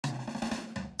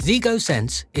Zego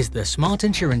Sense is the smart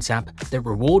insurance app that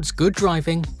rewards good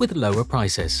driving with lower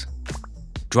prices.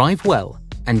 Drive well,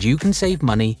 and you can save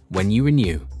money when you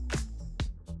renew.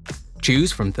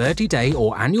 Choose from 30-day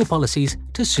or annual policies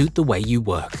to suit the way you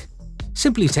work.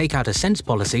 Simply take out a Sense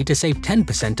policy to save 10%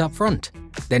 upfront.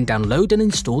 Then download and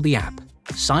install the app.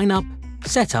 Sign up,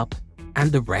 set up,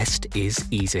 and the rest is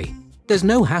easy. There's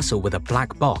no hassle with a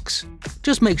black box.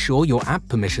 Just make sure your app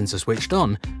permissions are switched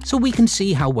on so we can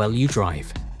see how well you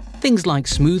drive. Things like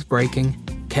smooth braking,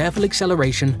 careful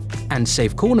acceleration, and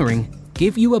safe cornering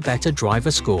give you a better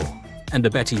driver score. And the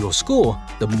better your score,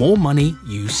 the more money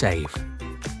you save.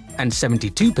 And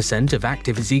 72% of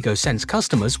active Zego Sense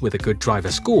customers with a good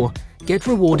driver score get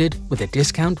rewarded with a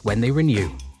discount when they renew.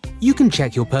 You can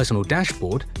check your personal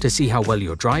dashboard to see how well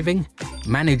you're driving,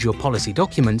 manage your policy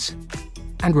documents,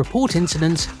 and report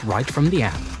incidents right from the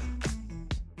app.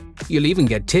 You'll even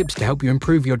get tips to help you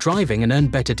improve your driving and earn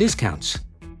better discounts.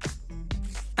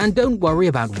 And don't worry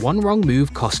about one wrong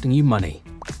move costing you money.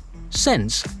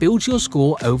 Sense builds your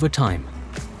score over time,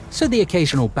 so the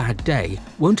occasional bad day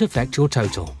won't affect your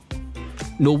total.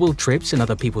 Nor will trips in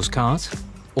other people's cars,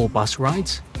 or bus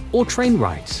rides, or train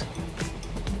rides.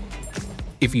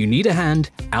 If you need a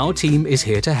hand, our team is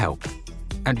here to help.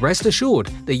 And rest assured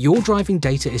that your driving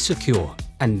data is secure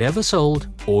and never sold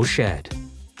or shared.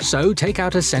 So take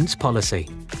out a Sense policy,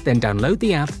 then download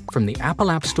the app from the Apple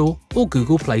App Store or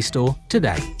Google Play Store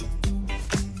today.